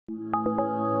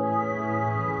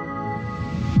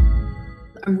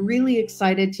I'm really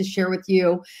excited to share with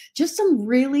you just some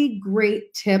really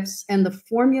great tips and the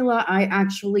formula I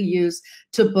actually use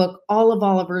to book all of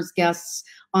Oliver's guests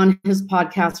on his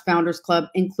podcast, Founders Club,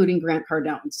 including Grant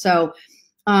Cardone. So,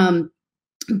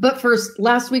 but first,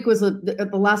 last week was the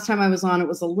last time I was on. It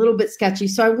was a little bit sketchy.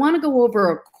 So I want to go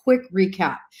over a quick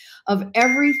recap of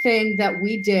everything that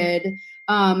we did,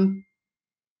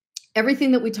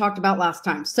 everything that we talked about last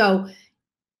time. So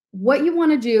what you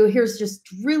want to do, here's just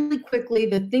really quickly,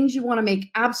 the things you want to make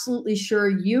absolutely sure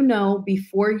you know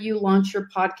before you launch your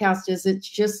podcast is it's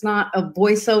just not a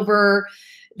voiceover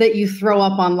that you throw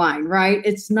up online, right?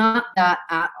 It's not that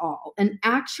at all. An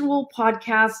actual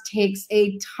podcast takes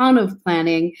a ton of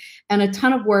planning and a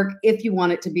ton of work if you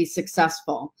want it to be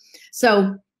successful.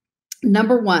 So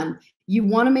number one, you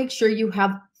want to make sure you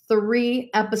have 3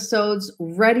 episodes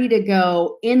ready to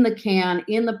go in the can,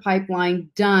 in the pipeline,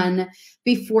 done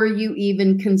before you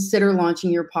even consider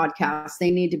launching your podcast.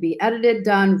 They need to be edited,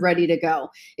 done, ready to go.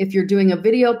 If you're doing a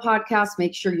video podcast,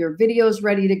 make sure your video is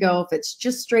ready to go. If it's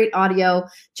just straight audio,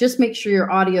 just make sure your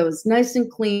audio is nice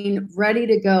and clean, ready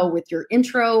to go with your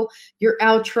intro, your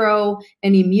outro,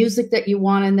 any music that you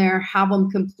want in there, have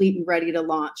them complete and ready to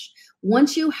launch.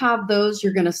 Once you have those,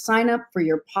 you're going to sign up for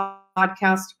your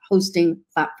podcast hosting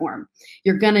platform.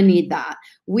 You're going to need that.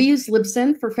 We use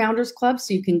Libsyn for Founders Club,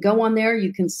 so you can go on there,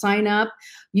 you can sign up.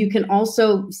 You can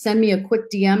also send me a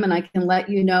quick DM and I can let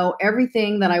you know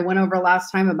everything that I went over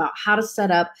last time about how to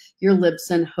set up your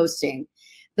Libsyn hosting.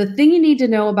 The thing you need to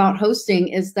know about hosting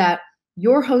is that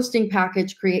your hosting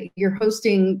package your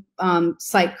hosting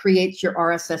site creates your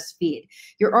RSS feed.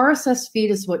 Your RSS feed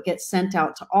is what gets sent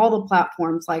out to all the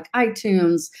platforms like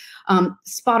iTunes,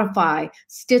 Spotify,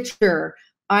 Stitcher,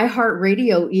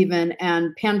 iHeartRadio even,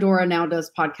 and Pandora now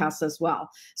does podcasts as well.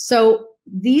 So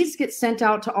these get sent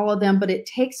out to all of them, but it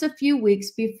takes a few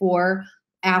weeks before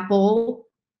Apple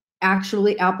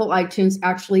iTunes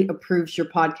actually approves your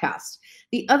podcast.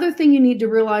 The other thing you need to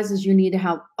realize is you need to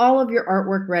have all of your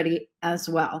artwork ready as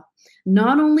well.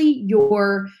 Not only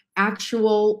your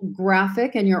actual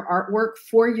graphic and your artwork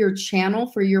for your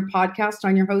channel, for your podcast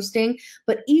on your hosting,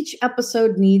 but each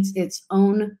episode needs its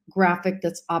own graphic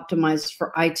that's optimized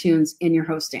for iTunes in your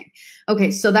hosting.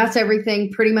 Okay, so that's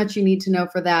everything pretty much you need to know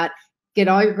for that. Get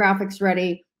all your graphics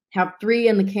ready, have 3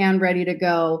 in the can ready to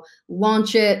go,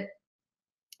 launch it.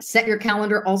 Set your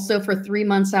calendar also for 3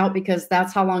 months out because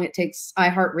that's how long it takes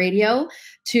iHeartRadio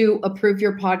to approve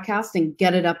your podcast and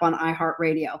get it up on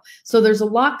iHeartRadio. So there's a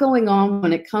lot going on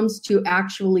when it comes to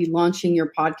actually launching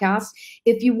your podcast.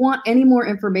 If you want any more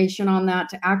information on that,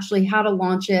 to actually how to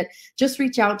launch it, just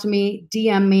reach out to me,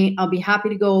 DM me. I'll be happy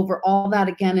to go over all that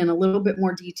again in a little bit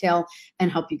more detail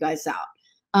and help you guys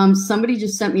out. Somebody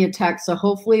just sent me a text, so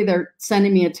hopefully they're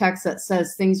sending me a text that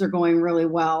says things are going really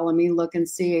well. Let me look and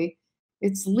see.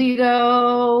 It's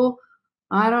Lido.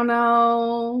 I don't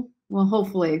know. Well,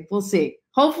 hopefully, we'll see.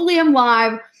 Hopefully I'm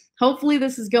live. Hopefully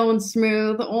this is going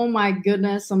smooth. Oh my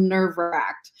goodness, I'm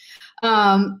nerve-wracked.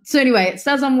 So anyway, it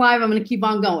says I'm live. I'm going to keep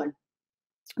on going.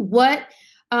 What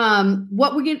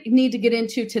we need to get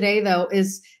into today, though,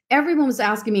 is everyone was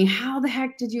asking me, how the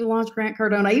heck did you launch Grant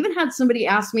Cardone? I even had somebody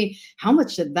ask me, how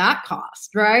much did that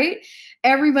cost, right?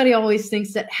 Everybody always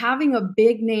thinks that having a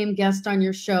big name guest on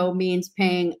your show means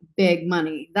paying big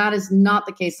money. That is not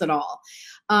the case at all.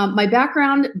 My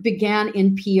background began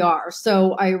in PR.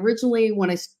 So I originally,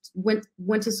 when I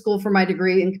went to school for my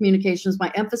degree in communications,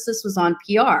 my emphasis was on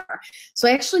PR. So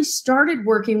I actually started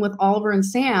working with Oliver and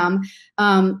Sam,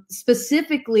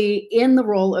 specifically in the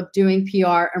role of doing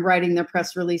PR and writing their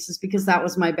press releases because that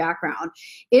was my background.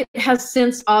 It has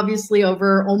since, obviously,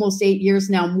 over almost 8 years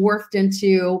now, morphed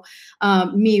into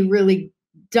me really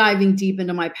diving deep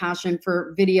into my passion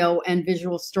for video and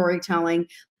visual storytelling.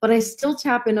 But I still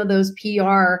tap into those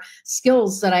PR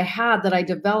skills that I had, that I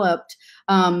developed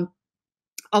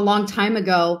a long time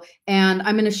ago. And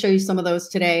I'm going to show you some of those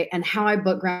today and how I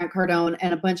booked Grant Cardone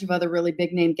and a bunch of other really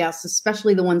big name guests,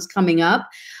 especially the ones coming up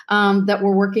that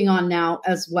we're working on now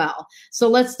as well. So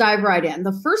let's dive right in.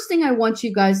 The first thing I want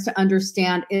you guys to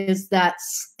understand is that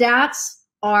stats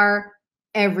are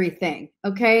everything,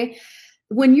 okay?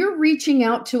 When you're reaching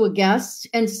out to a guest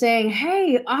and saying,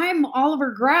 hey, I'm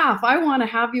Oliver Graff, I want to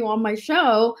have you on my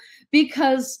show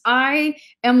because I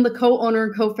am the co-owner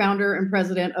and co-founder and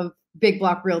president of Big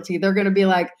Block Realty, they're going to be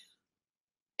like,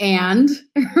 and,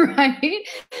 right?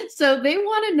 So they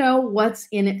want to know what's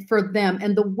in it for them.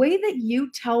 And the way that you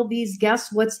tell these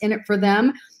guests what's in it for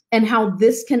them and how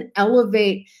this can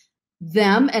elevate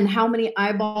them and how many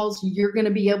eyeballs you're going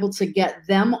to be able to get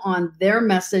them on their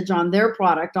message, on their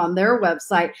product, on their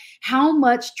website, how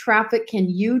much traffic can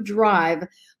you drive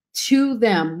to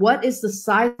them? What is the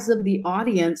size of the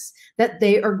audience that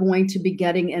they are going to be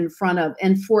getting in front of?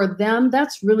 And for them,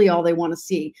 that's really all they want to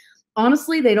see.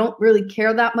 Honestly, they don't really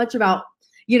care that much about,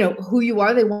 you know, who you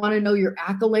are. They want to know your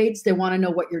accolades. They want to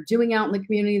know what you're doing out in the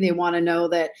community. They want to know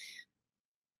that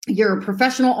you're a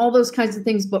professional, all those kinds of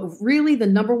things. But really, the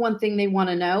number one thing they want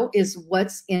to know is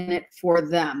what's in it for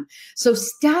them. So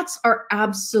stats are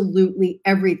absolutely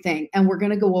everything. And we're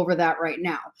going to go over that right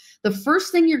now. The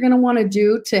first thing you're going to want to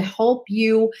do to help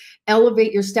you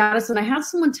elevate your status, and I had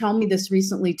someone tell me this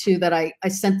recently too, that I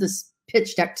sent this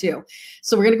pitch deck to.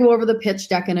 So we're going to go over the pitch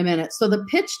deck in a minute. So the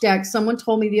pitch deck, someone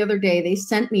told me the other day, they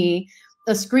sent me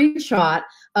a screenshot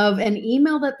of an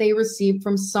email that they received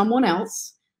from someone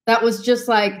else that was just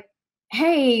like,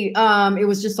 hey, it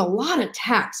was just a lot of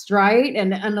text, right?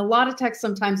 And a lot of text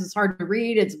sometimes is hard to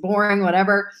read, it's boring,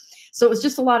 whatever. So it was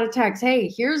just a lot of text.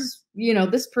 Hey, here's, you know,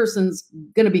 this person's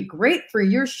going to be great for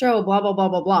your show, blah, blah, blah,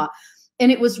 blah, blah.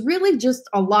 And it was really just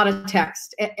a lot of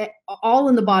text, all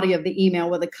in the body of the email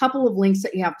with a couple of links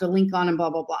that you have to link on and blah,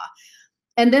 blah, blah.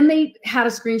 And then they had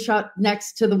a screenshot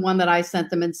next to the one that I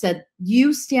sent them and said,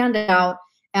 you stand out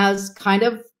as kind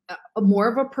of more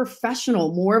of a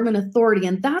professional, more of an authority.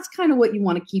 And that's kind of what you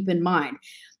want to keep in mind.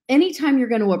 Anytime you're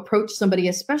going to approach somebody,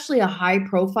 especially a high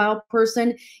profile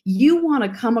person, you want to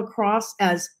come across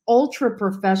as ultra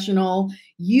professional.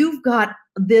 You've got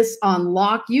this on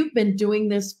lock. You've been doing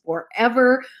this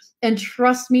forever. And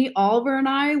trust me, Oliver and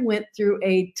I went through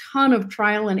a ton of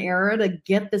trial and error to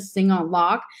get this thing on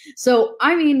lock. So,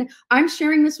 I mean, I'm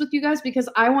sharing this with you guys because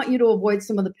I want you to avoid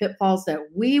some of the pitfalls that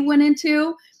we went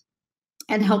into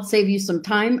and help save you some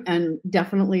time and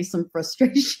definitely some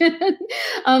frustration.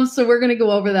 So we're going to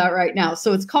go over that right now.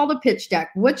 So it's called a pitch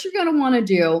deck. What you're going to want to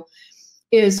do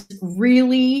is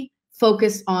really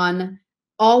focus on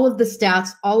all of the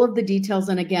stats, all of the details,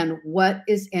 and again, what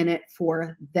is in it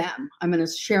for them. I'm going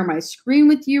to share my screen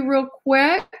with you real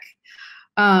quick,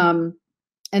 and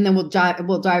then we'll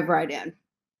dive right in.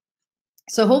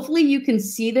 So hopefully you can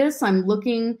see this. I'm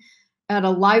looking at a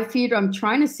live feed. I'm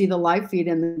trying to see the live feed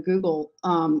in the Google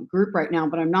group right now,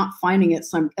 but I'm not finding it.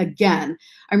 So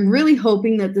I'm really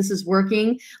hoping that this is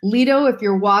working. Lito, if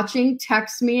you're watching,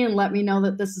 text me and let me know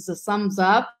that this is a thumbs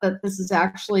up, that this is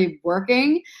actually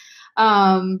working.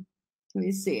 Let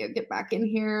me see, I'll get back in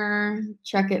here,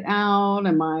 check it out.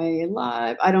 Am I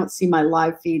live? I don't see my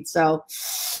live feed, so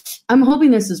I'm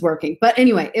hoping this is working. But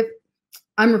anyway, if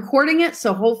I'm recording it,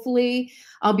 so hopefully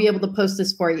I'll be able to post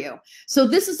this for you. So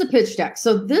this is the pitch deck.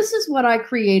 So this is what I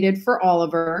created for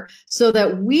Oliver so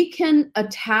that we can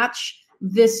attach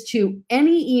this to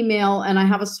any email, and I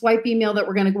have a swipe email that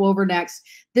we're going to go over next.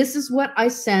 This is what I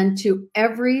send to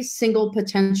every single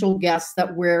potential guest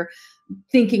that we're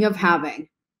thinking of having.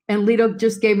 And Lito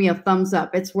just gave me a thumbs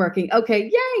up. It's working. Okay,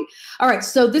 yay. All right,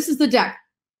 so this is the deck.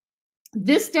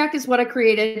 This deck is what I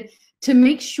created to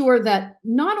make sure that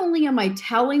not only am I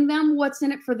telling them what's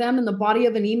in it for them in the body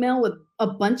of an email with a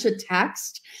bunch of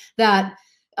text that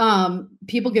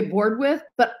people get bored with,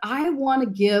 but I want to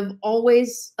give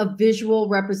always a visual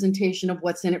representation of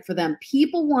what's in it for them.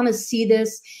 People want to see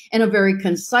this in a very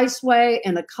concise way,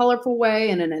 in a colorful way,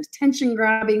 in an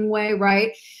attention-grabbing way,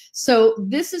 right? So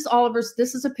this is Oliver's,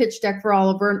 this is a pitch deck for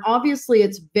Oliver, and obviously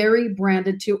it's very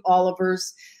branded to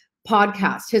Oliver's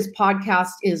podcast. His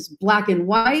podcast is black and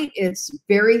white. It's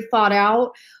very thought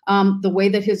out. The way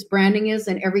that his branding is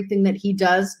and everything that he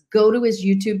does. Go to his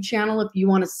YouTube channel if you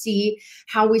want to see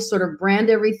how we sort of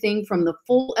brand everything from the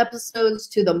full episodes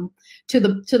to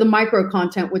the micro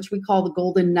content, which we call the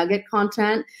golden nugget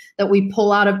content that we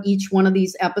pull out of each one of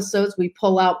these episodes. We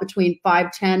pull out between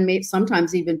 5, 10, maybe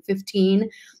sometimes even 15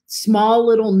 small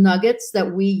little nuggets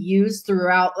that we use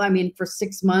throughout, I mean, for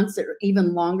 6 months or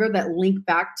even longer, that link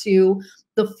back to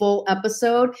the full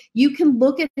episode. You can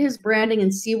look at his branding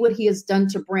and see what he has done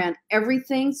to brand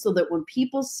everything so that when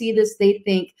people see this, they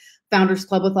think Founders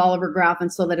Club with Oliver Graff,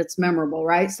 and so that it's memorable,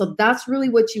 right? So that's really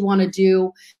what you want to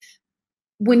do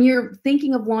when you're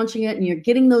thinking of launching it and you're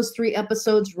getting those 3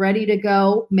 episodes ready to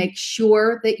go. Make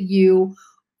sure that you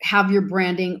have your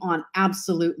branding on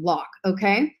absolute lock,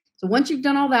 okay? So once you've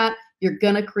done all that, you're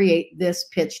going to create this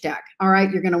pitch deck. All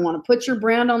right. You're going to want to put your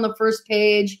brand on the first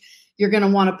page. You're going to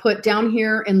want to put down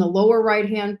here in the lower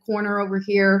right-hand corner over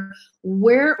here,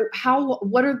 what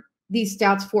are these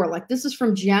stats for? Like this is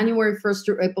from January 1st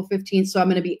through April 15th. So I'm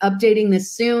going to be updating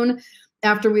this soon.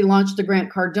 After we launch the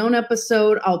Grant Cardone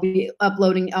episode, I'll be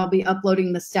uploading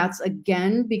the stats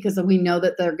again because we know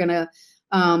that they're going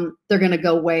to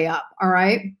go way up. All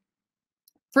right.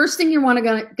 First thing you're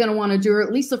gonna want to do, or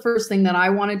at least the first thing that I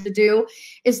wanted to do,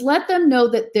 is let them know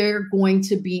that they're going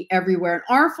to be everywhere. And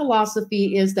our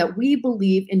philosophy is that we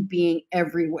believe in being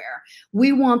everywhere.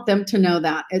 We want them to know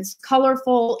that it's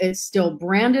colorful, it's still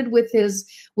branded with his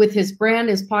brand,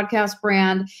 his podcast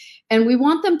brand. And we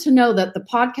want them to know that the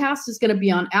podcast is going to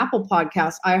be on Apple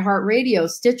Podcasts, iHeartRadio,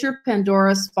 Stitcher,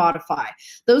 Pandora, Spotify.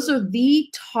 Those are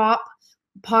the top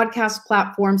podcast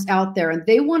platforms out there, and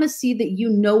they want to see that you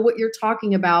know what you're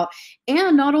talking about.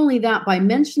 And not only that, by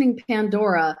mentioning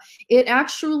Pandora, it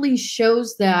actually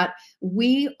shows that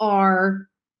we are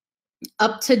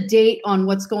up to date on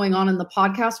what's going on in the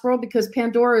podcast world, because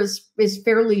Pandora is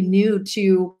fairly new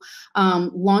to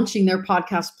launching their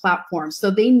podcast platform.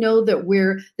 So they know that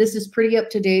this is pretty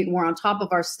up to date and we're on top of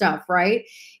our stuff, right?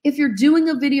 If you're doing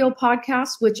a video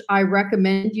podcast, which I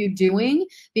recommend you doing,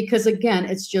 because again,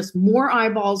 it's just more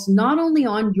eyeballs, not only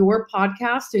on your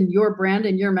podcast and your brand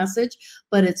and your message,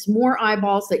 but it's more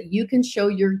eyeballs that you can show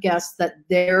your guests that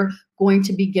they're going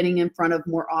to be getting in front of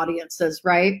more audiences,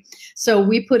 right? So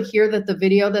we put here that the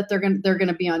video that they're going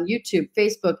to be on YouTube,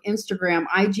 Facebook, Instagram,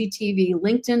 IGTV,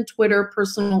 LinkedIn, Twitter,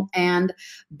 personal and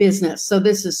business. So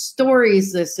this is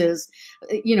stories, this is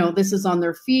on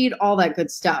their feed, all that good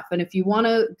stuff. And if you want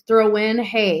to throw in,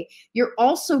 hey, you're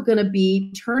also going to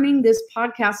be turning this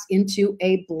podcast into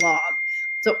a blog.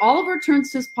 So Oliver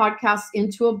turns his podcast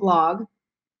into a blog.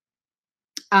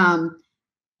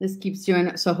 This keeps doing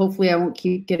it, so hopefully I won't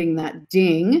keep getting that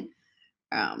ding.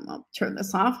 I'll turn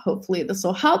this off. Hopefully this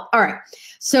will help. All right.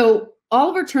 So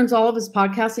Oliver turns all of his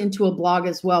podcasts into a blog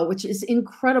as well, which is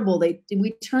incredible.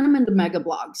 We turn them into mega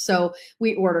blogs. So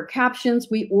we order captions,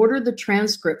 we order the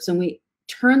transcripts, and we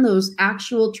turn those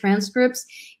actual transcripts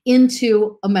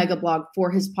into a mega blog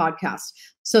for his podcast.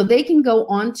 So they can go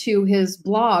onto his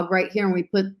blog right here, and we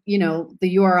put,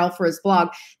 the URL for his blog.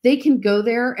 They can go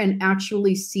there and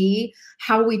actually see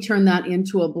how we turn that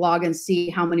into a blog and see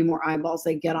how many more eyeballs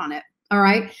they get on it. All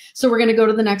right. So we're going to go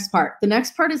to the next part. The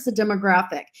next part is the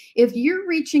demographic. If you're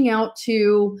reaching out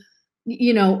to,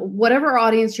 whatever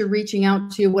audience you're reaching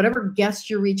out to, whatever guest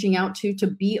you're reaching out to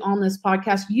be on this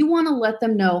podcast, you want to let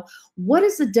them know what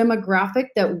is the demographic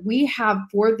that we have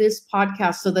for this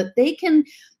podcast so that they can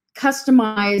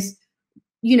customize.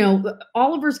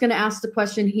 Oliver's going to ask the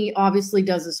question. He obviously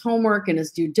does his homework and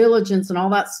his due diligence and all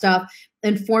that stuff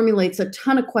and formulates a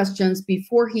ton of questions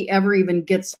before he ever even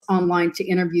gets online to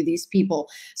interview these people.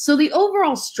 So the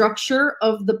overall structure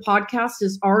of the podcast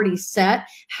is already set.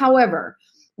 However,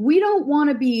 we don't want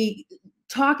to be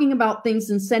talking about things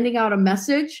and sending out a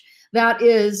message that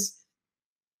is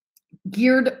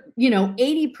geared,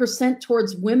 80%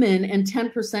 towards women and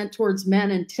 10% towards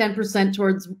men and 10%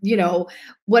 towards,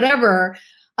 whatever.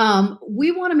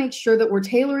 We want to make sure that we're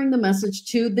tailoring the message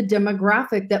to the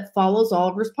demographic that follows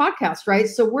Oliver's podcast, right?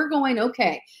 So we're going,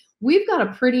 okay, we've got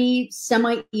a pretty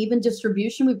semi-even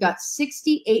distribution. We've got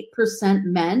 68%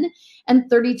 men and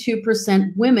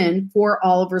 32% women for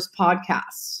Oliver's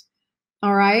podcasts.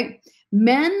 All right.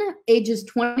 Men ages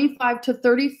 25 to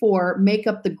 34 make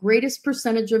up the greatest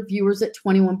percentage of viewers at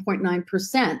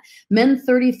 21.9%. Men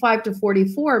 35 to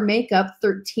 44 make up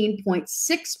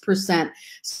 13.6%.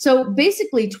 So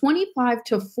basically 25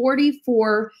 to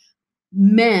 44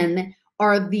 men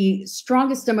are the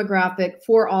strongest demographic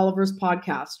for Oliver's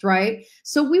podcast, right?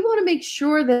 So we want to make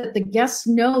sure that the guests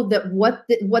know that what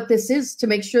this is, to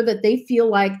make sure that they feel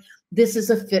like this is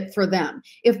a fit for them.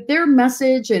 If their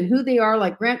message and who they are,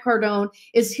 like Grant Cardone,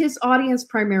 is his audience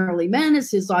primarily men,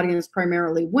 is his audience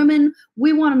primarily women,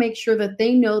 we want to make sure that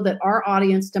they know that our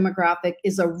audience demographic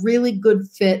is a really good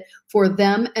fit for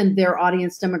them and their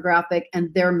audience demographic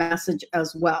and their message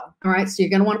as well. All right, so you're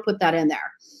going to want to put that in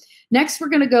there. Next, we're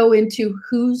going to go into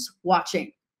who's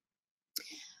watching.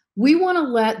 We want to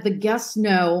let the guests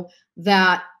know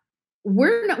that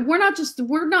we're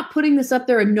not putting this up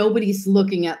there and nobody's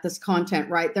looking at this content,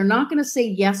 right? They're not going to say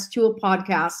yes to a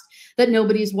podcast that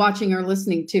nobody's watching or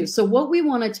listening to. So what we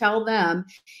want to tell them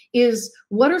is,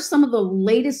 what are some of the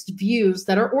latest views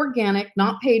that are organic,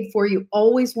 not paid for? You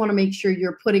always want to make sure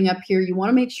you're putting up here. You want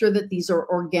to make sure that these are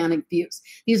organic views.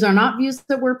 These are not views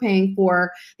that we're paying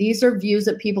for. These are views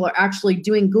that people are actually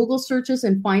doing Google searches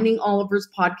and finding Oliver's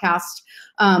podcast,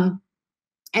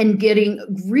 and getting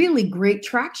really great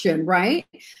traction, right?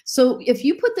 So if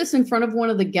you put this in front of one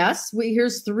of the guests,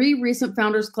 here's 3 recent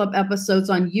Founders Club episodes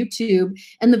on YouTube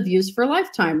and the views for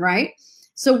lifetime, right?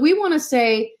 So we want to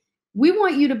say, we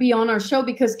want you to be on our show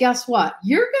because guess what?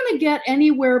 You're going to get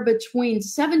anywhere between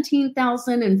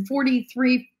 17,000 and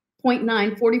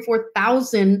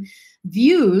 44,000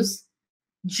 views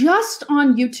just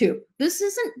on YouTube. This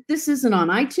isn't on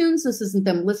iTunes. This isn't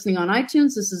them listening on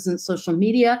iTunes. This isn't social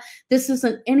media. This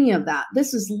isn't any of that.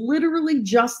 This is literally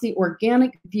just the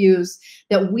organic views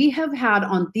that we have had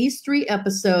on these 3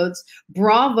 episodes.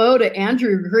 Bravo to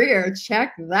Andrew Greer.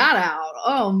 Check that out.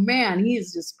 Oh man,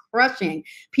 he's just crushing.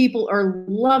 People are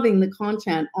loving the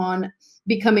content on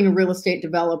becoming a real estate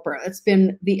developer. It's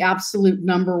been the absolute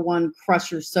 #1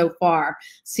 crusher so far.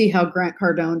 See how Grant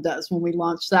Cardone does when we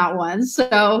launch that one.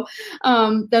 So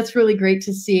that's really great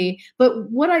to see. But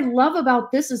what I love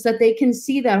about this is that they can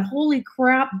see that, holy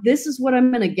crap, this is what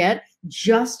I'm going to get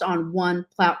just on one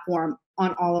platform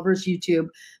on Oliver's YouTube.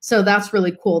 So that's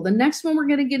really cool. The next one we're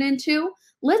going to get into,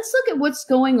 let's look at what's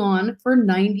going on for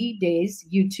 90 days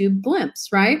YouTube glimpse,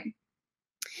 right?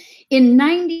 In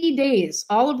 90 days,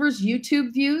 Oliver's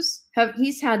YouTube views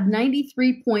he's had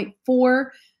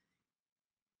 93.4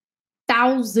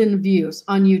 thousand views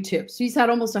on YouTube. So he's had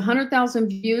almost 100,000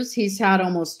 views. He's had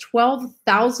almost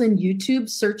 12,000 YouTube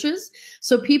searches.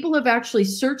 So people have actually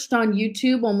searched on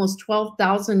YouTube almost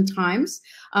 12,000 times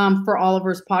for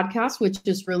Oliver's podcast, which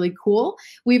is really cool.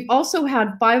 We've also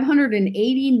had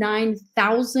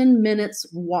 589,000 minutes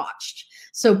watched.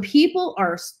 So people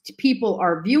are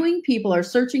viewing, people are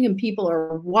searching, and people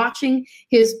are watching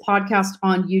his podcast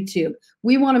on YouTube.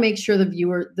 We want to make sure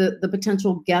the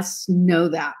potential guests know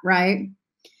that, right?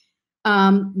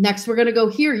 Next, we're going to go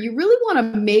here. You really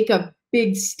want to make a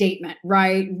big statement,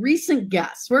 right? Recent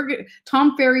guests.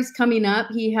 Tom Ferry's coming up.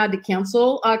 He had to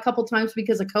cancel a couple times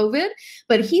because of COVID,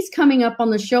 but he's coming up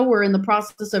on the show. We're in the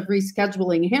process of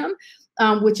rescheduling him,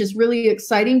 which is really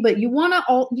exciting. But you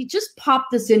just pop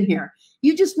this in here.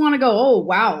 You just want to go, oh,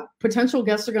 wow, potential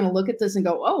guests are going to look at this and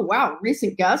go, oh, wow,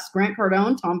 recent guests, Grant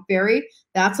Cardone, Tom Ferry,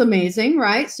 that's amazing,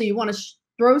 right? So you want to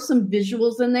throw some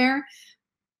visuals in there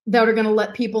that are going to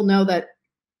let people know that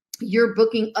you're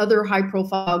booking other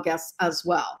high-profile guests as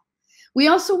well. We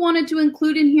also wanted to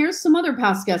include in here some other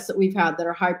past guests that we've had that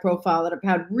are high-profile, that have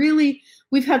had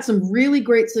we've had some really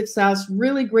great success,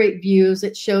 really great views.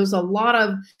 It shows a lot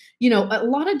of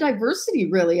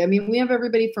diversity, really. I mean, we have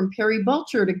everybody from Perry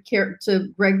Belcher to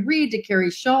Greg Reed to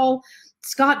Carrie Shull,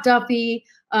 Scott Duffy,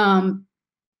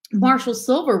 Marshall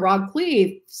Silver, Rod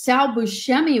Cleve, Sal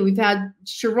Buscemi. We've had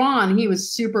Sharon. He was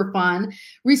super fun.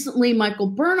 Recently, Michael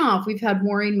Burnoff. We've had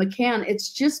Maureen McCann.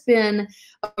 It's just been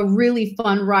a really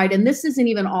fun ride. And this isn't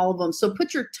even all of them. So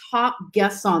put your top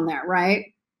guests on there, right?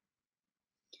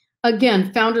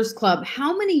 Again, Founders Club.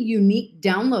 How many unique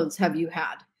downloads have you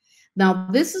had? Now,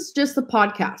 this is just the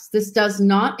podcast. This does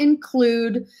not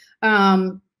include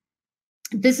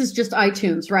this is just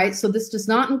iTunes, right? So this does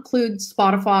not include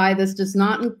Spotify. This does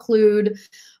not include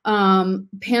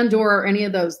Pandora or any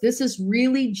of those. This is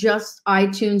really just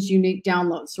iTunes unique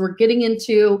downloads. So we're getting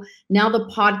into now the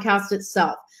podcast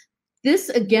itself. This,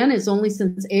 again, is only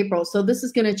since April. So this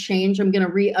is going to change. I'm going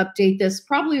to re-update this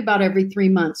probably about every 3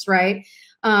 months, right?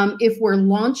 If we're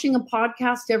launching a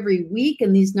podcast every week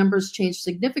and these numbers change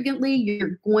significantly,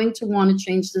 you're going to want to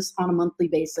change this on a monthly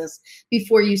basis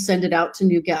before you send it out to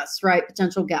new guests, right?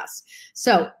 Potential guests.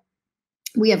 So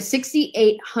we have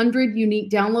 6,800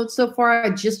 unique downloads so far. I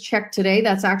just checked today.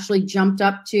 That's actually jumped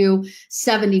up to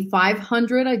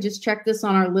 7,500. I just checked this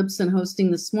on our Libsyn hosting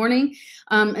this morning.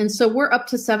 And so we're up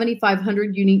to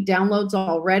 7,500 unique downloads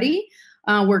already.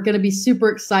 We're going to be super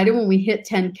excited when we hit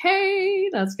 10K.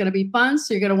 That's going to be fun.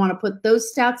 So you're going to want to put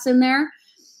those stats in there.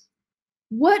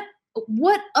 What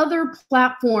other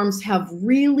platforms have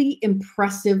really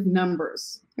impressive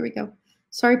numbers? Here we go.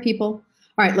 Sorry, people.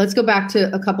 All right, let's go back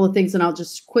to a couple of things, and I'll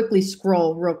just quickly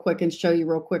scroll real quick and show you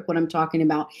real quick what I'm talking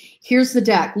about. Here's the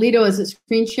deck. Lido, is it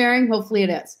screen sharing? Hopefully it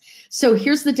is. So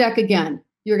here's the deck again.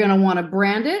 You're going to want to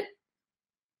brand it.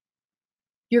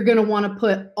 You're going to want to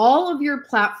put all of your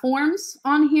platforms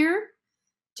on here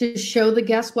to show the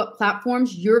guests what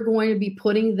platforms you're going to be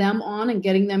putting them on and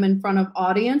getting them in front of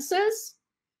audiences.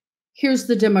 Here's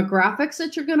the demographics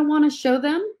that you're going to want to show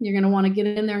them. You're going to want to get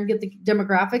in there and get the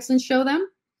demographics and show them.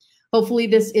 Hopefully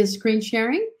this is screen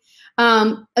sharing.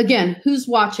 Again, who's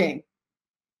watching?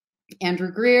 Andrew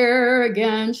Greer,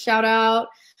 again, shout out.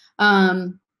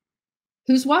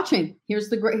 Who's watching? Here's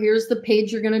the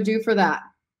page you're going to do for that.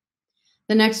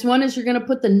 The next one is you're going to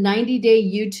put the 90-day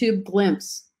YouTube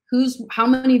glimpse. How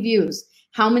many views,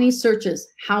 how many searches,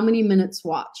 how many minutes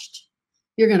watched.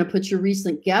 You're going to put your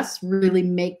recent guests, really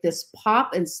make this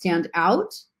pop and stand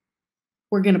out.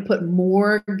 We're going to put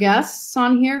more guests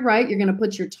on here, right? You're going to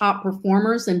put your top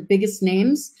performers and biggest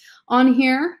names on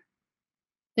here.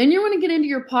 Then you're going to get into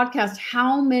your podcast.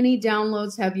 How many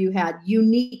downloads have you had?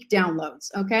 Unique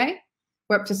downloads, okay?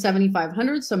 We're up to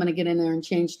 7,500, so I'm going to get in there and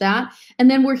change that.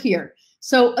 And then we're here.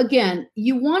 So again,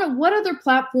 you want to, what other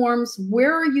platforms,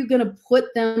 where are you going to put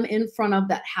them in front of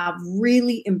that have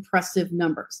really impressive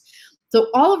numbers? So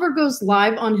Oliver goes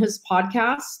live on his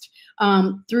podcast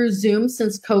through Zoom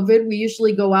since COVID. We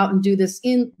usually go out and do this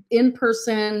in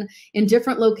person, in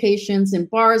different locations, in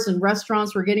bars and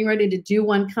restaurants. We're getting ready to do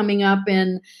one coming up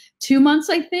in 2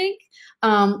 months, I think,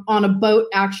 on a boat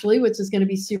actually, which is going to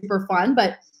be super fun.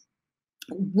 But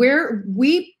where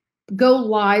we go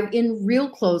live in Real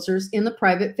Closers in the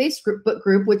private Facebook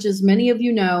group, which, as many of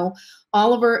you know,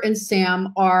 Oliver and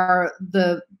Sam are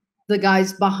the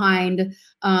guys behind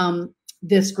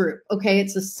this group. Okay,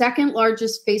 it's the second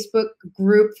largest Facebook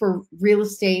group for real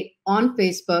estate on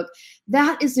Facebook.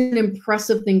 That is an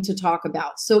impressive thing to talk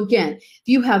about. So again, if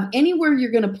you have anywhere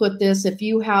you're going to put this, if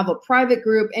you have a private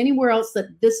group, anywhere else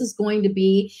that this is going to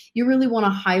be, you really want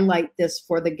to highlight this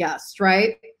for the guests,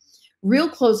 right? Real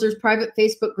Closers private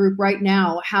Facebook group right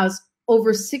now has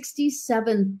over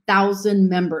 67,000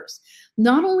 members.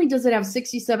 Not only does it have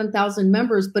 67,000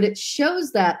 members, but it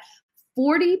shows that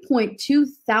 40.2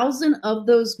 thousand of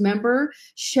those members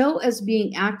show as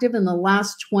being active in the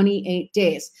last 28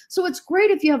 days. So it's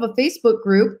great if you have a Facebook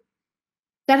group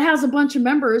that has a bunch of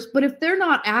members, but if they're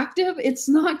not active, it's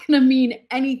not going to mean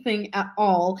anything at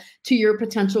all to your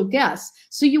potential guests.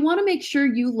 So you want to make sure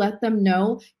you let them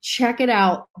know, check it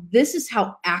out. This is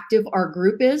how active our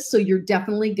group is. So you're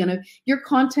definitely going to, your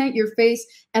content, your face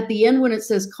at the end when it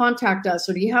says contact us,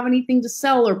 or do you have anything to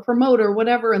sell or promote or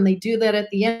whatever, and they do that at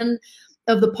the end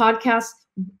of the podcast,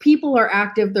 people are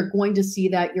active. They're going to see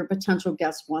that your potential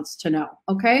guest wants to know.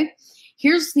 Okay.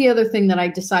 Here's the other thing that I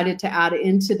decided to add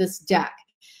into this deck.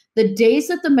 The days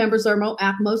that the members are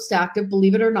most active,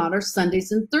 believe it or not, are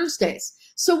Sundays and Thursdays.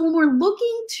 So when we're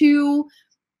looking to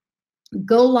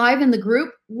go live in the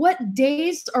group, what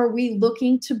days are we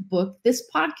looking to book this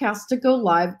podcast to go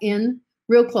live in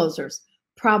Real Closers?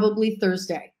 Probably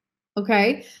Thursday.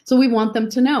 Okay. So we want them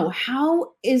to know,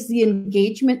 how is the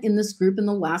engagement in this group in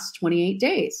the last 28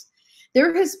 days?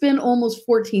 There has been almost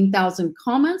 14,000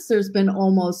 comments. There's been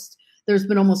almost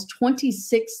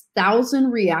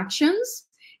 26,000 reactions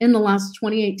in the last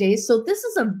 28 days. So this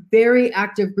is a very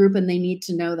active group, and they need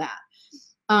to know that.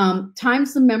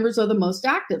 Times the members are the most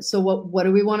active. So what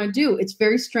do we want to do? It's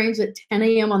very strange that 10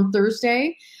 a.m. on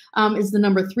Thursday is the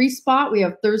number 3 spot. We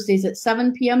have Thursdays at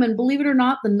 7 p.m. And believe it or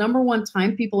not, the number 1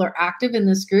 time people are active in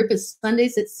this group is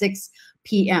Sundays at 6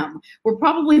 p.m. We're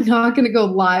probably not going to go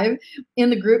live in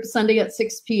the group Sunday at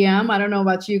 6 p.m. I don't know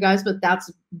about you guys, but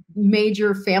that's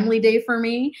major family day for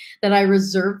me that I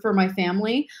reserve for my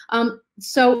family.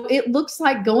 So it looks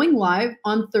like going live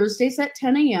on Thursdays at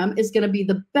 10 a.m. is going to be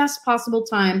the best possible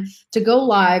time to go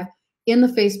live in the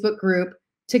Facebook group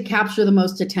to capture the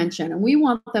most attention. And we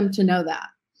want them to know that.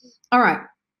 All right.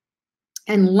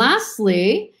 And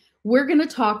lastly, we're going to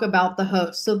talk about the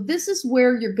host. So this is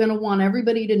where you're going to want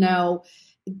everybody to know,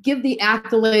 give the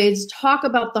accolades, talk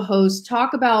about the host,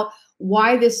 talk about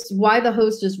why the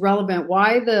host is relevant,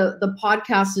 why the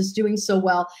podcast is doing so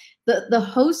well. The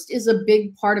host is a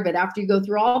big part of it. After you go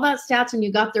through all that stats and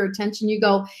you got their attention, you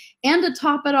go, and to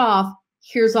top it off,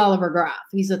 here's Oliver Graf.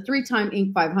 He's a 3-time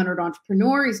Inc. 500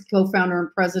 entrepreneur. He's co-founder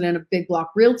and president of Big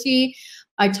Block Realty.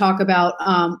 I talk about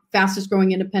fastest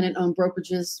growing independent owned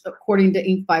brokerages according to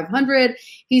Inc. 500.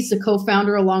 He's the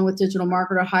co-founder along with digital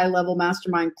marketer High Level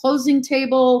Mastermind Closing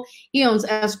Table. He owns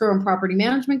escrow and property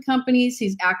management companies.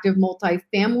 He's active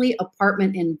multifamily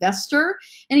apartment investor,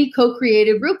 and he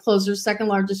co-created Real Closers, second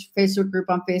largest Facebook group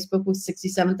on Facebook with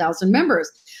 67,000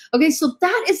 members. Okay, so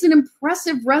that is an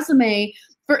impressive resume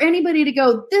for anybody to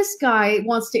go, this guy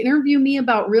wants to interview me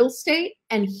about real estate,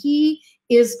 and he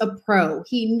is a pro.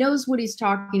 He knows what he's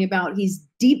talking about. He's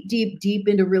deep, deep, deep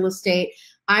into real estate.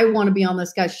 I want to be on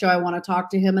this guy's show. I want to talk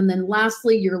to him. And then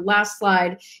lastly, your last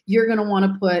slide, you're going to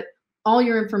want to put all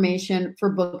your information for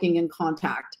booking and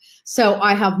contact. So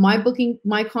I have my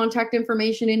contact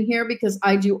information in here because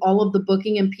I do all of the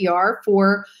booking and PR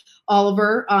for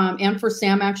Oliver and for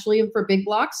Sam actually, and for Big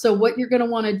Block. So what you're going to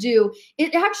want to do,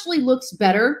 it actually looks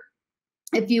better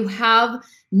if you have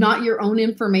not your own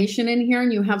information in here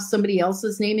and you have somebody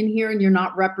else's name in here and you're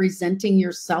not representing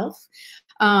yourself.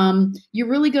 You're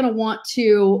really going to want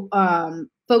to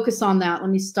focus on that.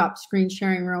 Let me stop screen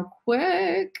sharing real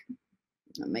quick.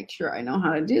 I'll make sure I know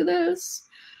how to do this.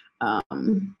 All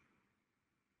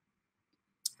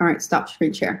right, stop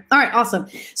screen share. All right, awesome.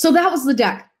 So that was the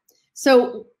deck.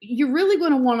 So you're really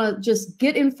going to want to just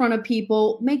get in front of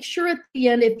people. Make sure at the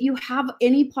end, if you have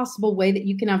any possible way that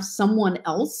you can have someone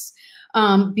else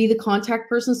be the contact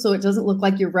person so it doesn't look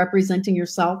like you're representing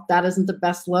yourself. That isn't the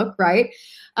best look, right?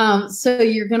 So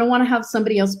you're going to want to have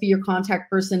somebody else be your contact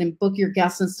person and book your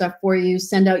guests and stuff for you,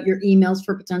 send out your emails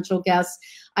for potential guests.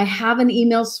 I have an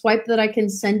email swipe that I can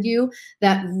send you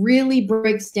that really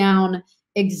breaks down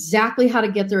exactly how to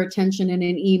get their attention in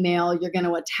an email. You're going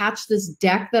to attach this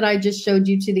deck that I just showed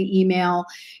you to the email.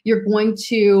 You're going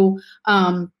to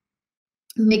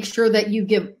make sure that you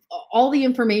give all the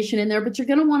information in there, but you're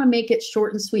going to want to make it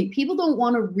short and sweet. People don't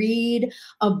want to read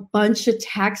a bunch of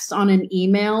text on an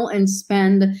email and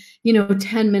spend,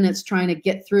 10 minutes trying to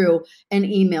get through an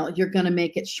email. You're going to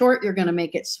make it short. You're going to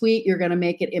make it sweet. You're going to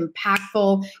make it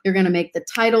impactful. You're going to make the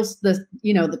titles,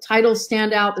 the titles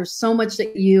stand out. There's so much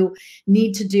that you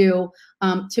need to do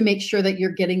to make sure that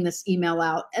you're getting this email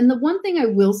out. And the one thing I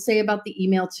will say about the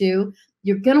email too,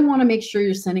 you're going to want to make sure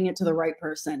you're sending it to the right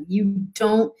person. You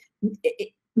don't,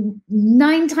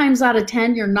 9 times out of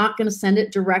 10, you're not going to send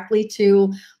it directly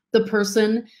to the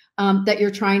person that you're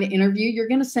trying to interview. You're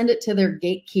going to send it to their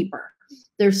gatekeeper.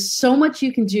 There's so much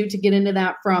you can do to get into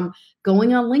that, from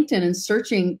going on LinkedIn and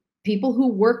searching people who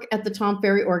work at the Tom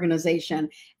Ferry organization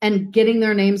and getting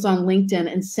their names on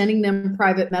LinkedIn and sending them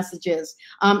private messages.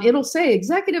 It'll say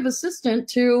executive assistant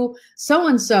to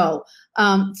so-and-so.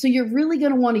 So you're really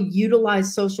going to want to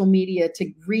utilize social media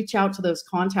to reach out to those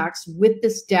contacts with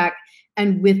this deck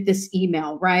and with this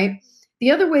email, right? The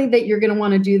other way that you're going to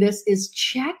want to do this is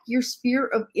check your sphere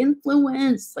of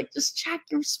influence. Like, just check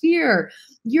your sphere.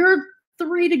 You're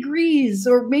 3 degrees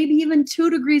or maybe even 2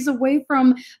 degrees away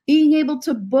from being able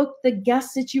to book the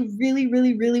guests that you really,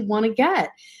 really, really want to get.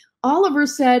 Oliver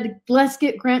said, let's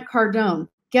get Grant Cardone.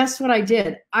 Guess what I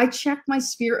did? I checked my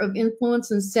sphere of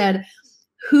influence and said,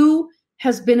 who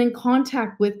has been in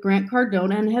contact with Grant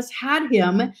Cardone and has had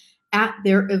him at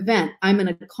their event? I'm going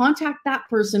to contact that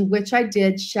person, which I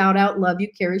did. Shout out, love you,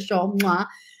 Carrie Shaw. Mwah.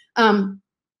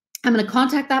 I'm going to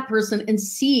contact that person and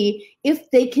see if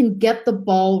they can get the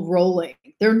ball rolling.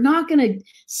 They're not going to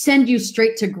send you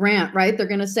straight to Grant, right? They're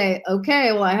going to say,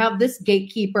 okay, well, I have this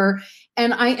gatekeeper,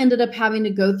 and I ended up having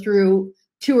to go through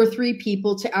 2 or 3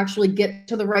 people to actually get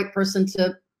to the right person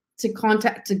to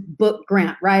contact, to book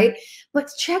Grant, right? But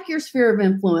check your sphere of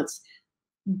influence.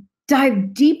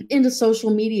 Dive deep into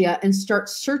social media and start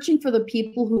searching for the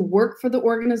people who work for the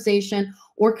organization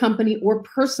or company or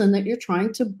person that you're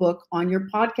trying to book on your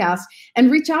podcast, and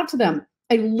reach out to them.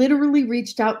 I literally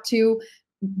reached out to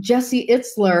Jesse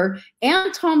Itzler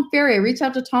and Tom Ferry. I reached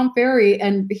out to Tom Ferry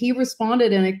and he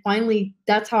responded, and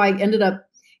that's how I ended up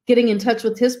getting in touch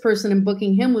with his person and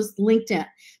booking him, was LinkedIn.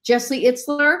 Jesse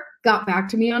Itzler got back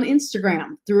to me on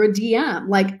Instagram through a DM.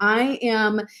 Like, I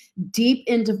am deep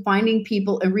into finding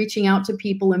people and reaching out to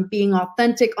people and being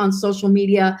authentic on social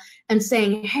media and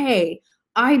saying, hey,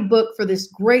 I booked for this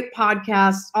great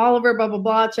podcast, Oliver, blah, blah,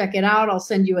 blah, check it out. I'll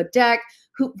send you a deck.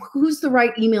 Who's the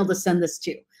right email to send this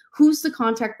to? Who's the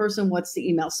contact person? What's the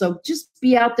email? So just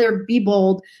be out there, be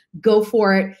bold, go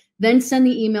for it. Then send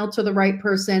the email to the right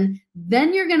person.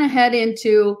 Then you're going to head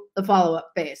into the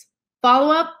follow-up phase.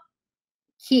 Follow-up,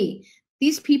 key.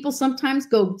 These people sometimes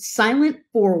go silent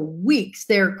for weeks.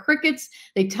 They're crickets.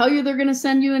 They tell you they're going to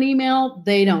send you an email.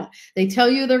 They don't. They tell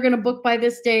you they're going to book by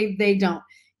this day. They don't.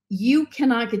 You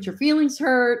cannot get your feelings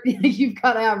hurt. You've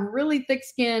got to have really thick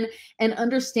skin and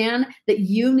understand that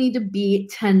you need to be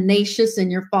tenacious in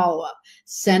your follow-up.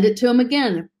 Send it to them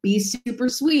again. Be super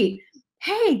sweet.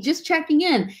 Hey, just checking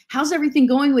in. How's everything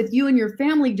going with you and your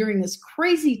family during this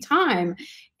crazy time?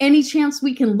 Any chance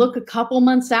we can look a couple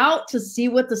months out to see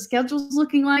what the schedule's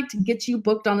looking like to get you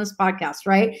booked on this podcast,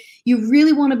 right? You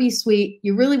really want to be sweet.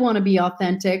 You really want to be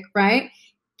authentic, right?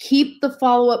 Keep the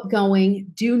follow-up going.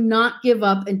 Do not give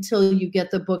up until you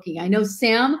get the booking. I know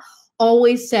Sam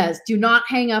always says, do not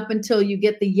hang up until you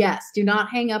get the yes. Do not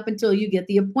hang up until you get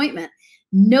the appointment.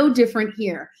 No different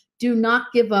here. Do not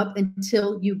give up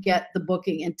until you get the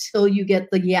booking, until you get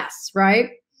the yes, right?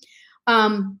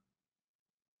 And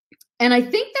I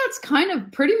think that's kind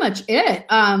of pretty much it.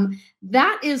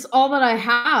 That is all that I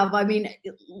have. I mean,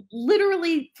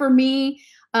 literally for me,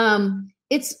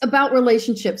 it's about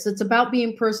relationships. It's about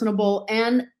being personable,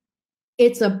 and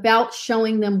it's about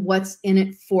showing them what's in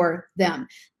it for them.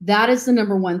 That is the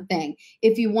number one thing.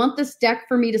 If you want this deck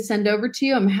for me to send over to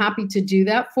you, I'm happy to do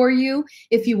that for you.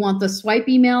 If you want the swipe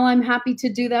email, I'm happy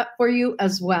to do that for you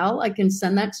as well. I can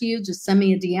send that to you. Just send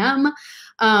me a DM.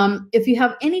 If you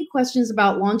have any questions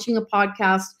about launching a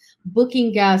podcast,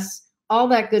 booking guests, all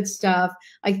that good stuff,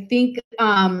 I think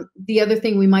the other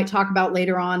thing we might talk about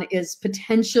later on is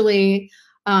potentially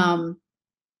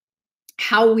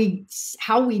how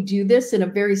we do this in a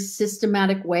very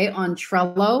systematic way on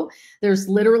Trello. There's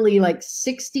literally like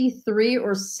 63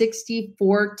 or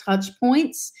 64 touch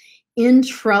points in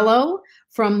Trello,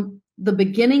 from the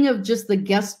beginning of just the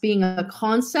guest being a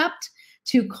concept,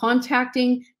 to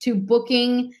contacting, to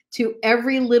booking, to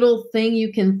every little thing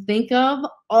you can think of,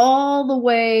 all the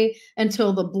way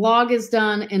until the blog is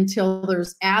done, until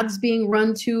there's ads being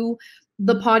run to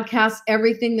the podcast,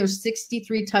 everything. There's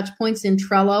 63 touch points in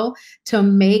Trello to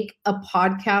make a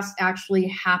podcast actually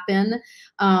happen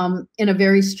in a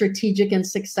very strategic and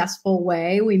successful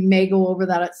way. We may go over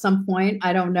that at some point.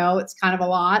 I don't know. It's kind of a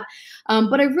lot.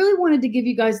 But I really wanted to give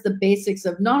you guys the basics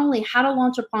of not only how to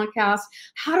launch a podcast,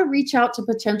 how to reach out to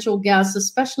potential guests,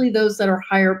 especially those that are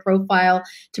higher profile,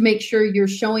 to make sure you're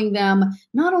showing them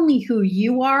not only who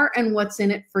you are and what's in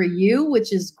it for you,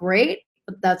 which is great,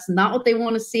 but that's not what they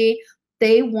want to see.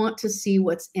 They want to see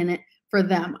what's in it for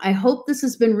them. I hope this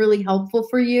has been really helpful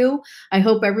for you. I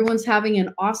hope everyone's having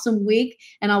an awesome week,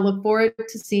 and I'll look forward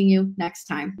to seeing you next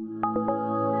time.